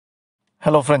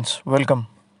Hello friends, welcome.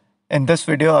 In this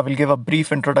video, I will give a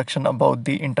brief introduction about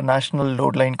the International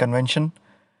Loadline Convention.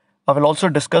 I will also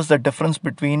discuss the difference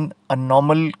between a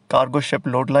normal cargo ship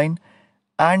load line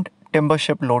and timber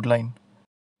ship load line.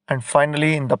 And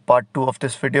finally, in the part 2 of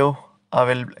this video, I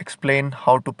will explain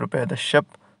how to prepare the ship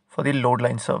for the load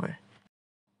line survey.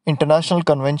 International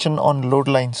Convention on Load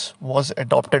Lines was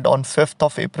adopted on 5th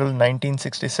of April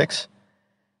 1966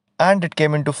 and it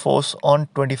came into force on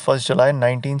 21st July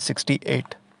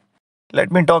 1968.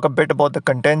 Let me talk a bit about the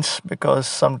contents because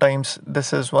sometimes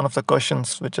this is one of the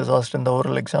questions which is asked in the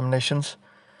oral examinations.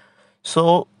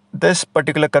 So, this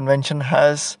particular convention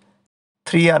has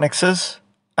 3 annexes,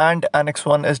 and Annex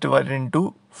 1 is divided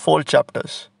into 4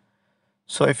 chapters.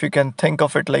 So, if you can think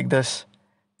of it like this,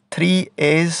 3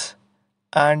 A's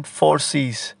and 4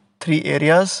 C's, 3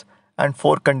 areas and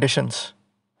 4 conditions.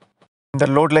 In the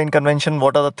load line convention,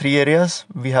 what are the 3 areas?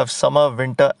 We have summer,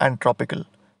 winter, and tropical.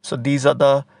 So, these are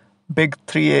the big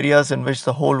 3 areas in which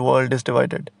the whole world is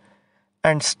divided.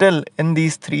 And still, in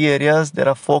these 3 areas, there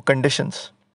are 4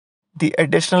 conditions. The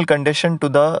additional condition to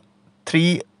the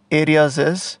 3 areas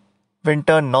is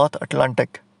winter North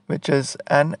Atlantic, which is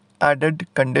an added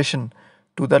condition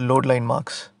to the load line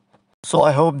marks. So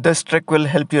I hope this trick will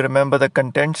help you remember the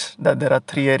contents, that there are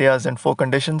 3 areas and 4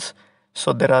 conditions.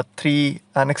 So there are 3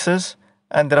 annexes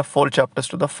and there are 4 chapters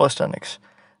to the first annex.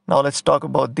 Now let's talk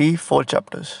about the 4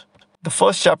 chapters. The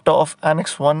first chapter of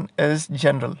Annex 1 is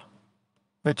general,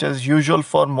 which is usual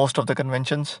for most of the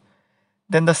conventions.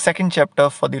 Then the second chapter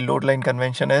for the load line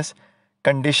convention is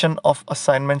condition of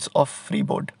assignments of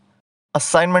freeboard.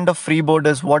 Assignment of freeboard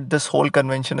is what this whole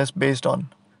convention is based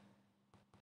on.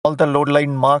 All the load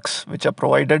line marks which are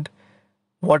provided,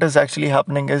 what is actually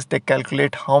happening is they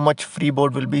calculate how much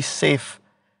freeboard will be safe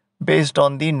based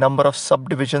on the number of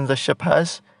subdivisions the ship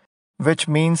has, which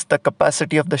means the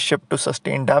capacity of the ship to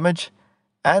sustain damage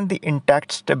and the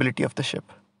intact stability of the ship.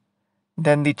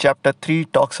 Then the chapter 3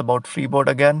 talks about freeboard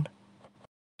again.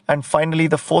 And finally,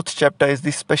 the 4th chapter is the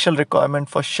special requirement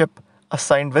for ship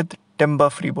assigned with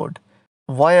timber freeboard.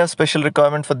 Why a special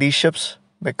requirement for these ships?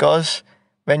 Because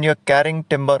when you're carrying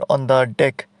timber on the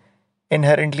deck,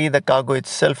 inherently the cargo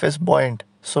itself is buoyant,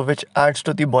 so which adds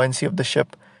to the buoyancy of the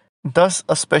ship. Thus,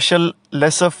 a special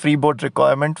lesser freeboard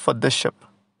requirement for this ship.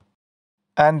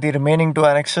 And the remaining 2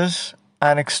 annexes,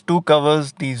 Annex 2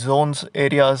 covers the zones,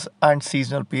 areas, and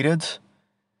seasonal periods.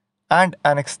 And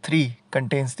Annex 3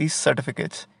 contains the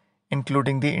certificates,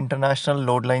 including the International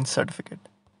Load Line Certificate.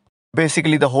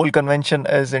 Basically, the whole convention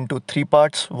is into 3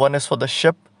 parts. One is for the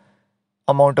ship,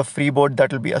 amount of freeboard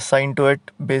that will be assigned to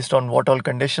it based on what all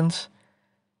conditions.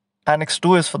 Annex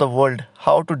 2 is for the world,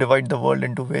 how to divide the world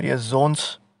into various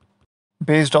zones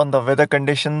based on the weather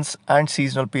conditions and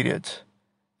seasonal periods.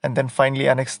 And then finally,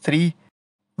 Annex 3,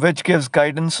 which gives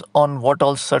guidance on what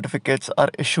all certificates are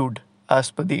issued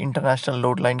as per the International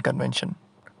Load Line Convention.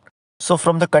 So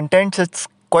from the contents, it's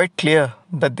quite clear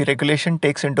that the regulation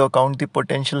takes into account the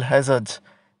potential hazards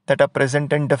that are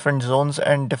present in different zones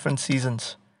and different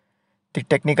seasons. The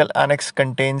technical annex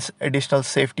contains additional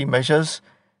safety measures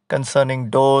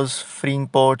concerning doors, freeing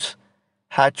ports,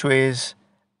 hatchways,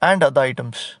 and other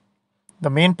items. The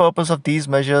main purpose of these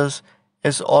measures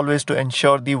is always to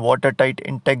ensure the watertight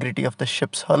integrity of the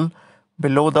ship's hull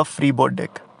below the freeboard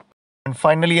deck. And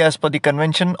finally, as per the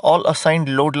convention, all assigned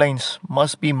load lines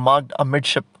must be marked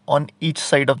amidship on each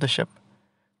side of the ship,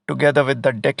 together with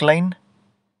the deck line.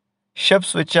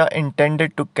 Ships which are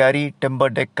intended to carry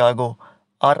timber deck cargo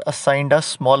are assigned a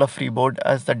smaller freeboard,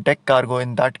 as the deck cargo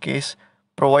in that case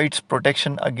provides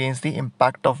protection against the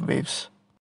impact of waves.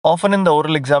 Often in the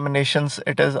oral examinations,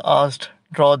 it is asked,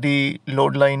 draw the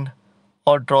load line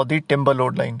or draw the timber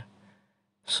load line.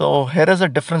 So here is a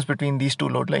difference between these 2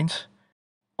 load lines.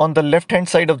 On the left hand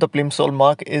side of the plimsoll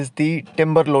mark is the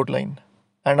timber load line,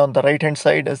 and on the right hand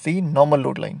side is the normal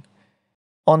load line.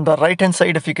 On the right hand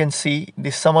side, if you can see,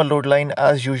 the summer load line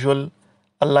as usual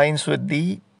aligns with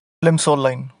the plimsoll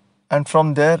line, and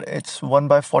from there it's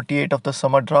 1/48 of the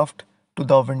summer draft to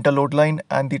the winter load line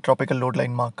and the tropical load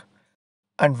line mark.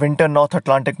 And winter North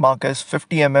Atlantic mark is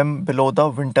 50 mm below the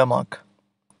winter mark.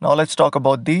 Now let's talk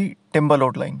about the timber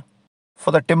load line. For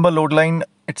the timber load line,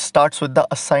 it starts with the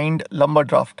assigned lumber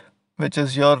draft, which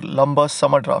is your lumber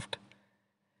summer draft.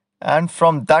 And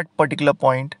from that particular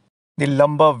point, the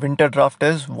lumber winter draft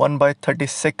is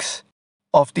 1/36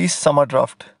 of the summer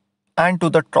draft. And to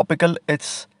the tropical,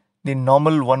 it's the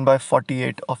normal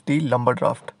 1/48 of the lumber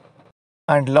draft.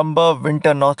 And lumber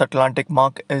winter North Atlantic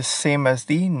mark is same as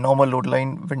the normal load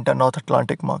line winter North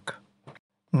Atlantic mark.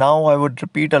 Now I would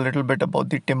repeat a little bit about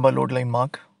the timber load line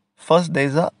mark. First, there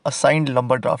is a assigned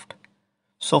lumber draft.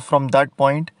 So from that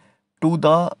point to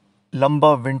the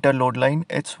lumber winter load line,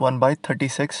 it's 1 by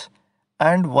 36,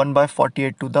 and 1 by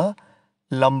 48 to the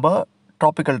lumber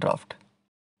tropical draft.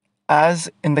 As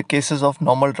in the cases of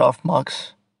normal draft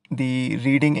marks, the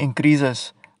reading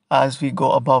increases as we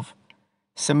go above.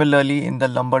 Similarly, in the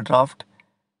lumber draft,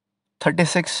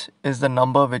 36 is the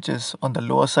number which is on the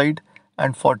lower side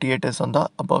and 48 is on the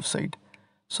above side.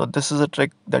 So this is a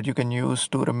trick that you can use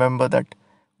to remember that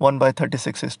 1 by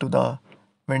 36 is to the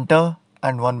winter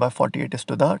and 1 by 48 is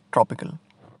to the tropical.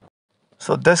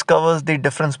 So this covers the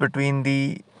difference between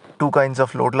the two kinds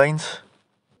of load lines.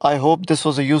 I hope this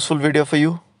was a useful video for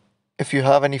you. If you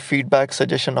have any feedback,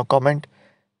 suggestion or comment,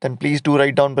 then please do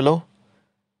write down below.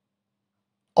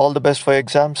 All the best for your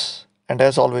exams, and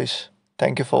as always,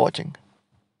 thank you for watching.